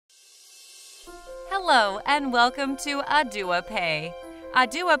Hello and welcome to Oduwapay.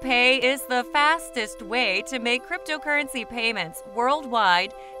 Oduwapay is the fastest way to make cryptocurrency payments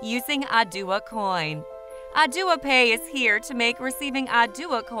worldwide using Oduwa Coin. Oduwapay is here to make receiving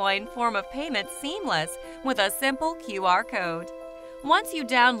Oduwa Coin form of payment seamless with a simple QR code. Once you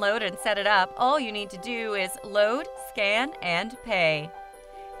download and set it up, all you need to do is load, scan, and pay.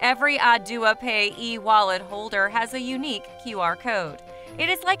 Every Oduwapay e-wallet holder has a unique QR code. It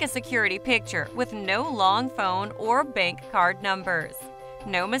is like a security picture with no long phone or bank card numbers.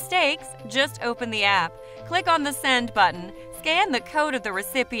 No mistakes, just open the app, click on the send button, scan the code of the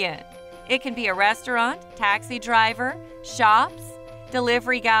recipient. It can be a restaurant, taxi driver, shops,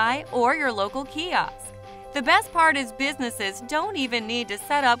 delivery guy, or your local kiosk. The best part is businesses don't even need to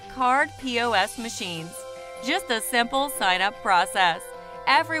set up card POS machines. Just a simple sign-up process.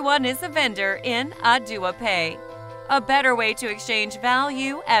 Everyone is a vendor in Oduwapay. A better way to exchange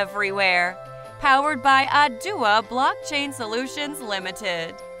value everywhere. Powered by Oduwa Blockchain Solutions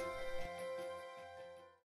Limited.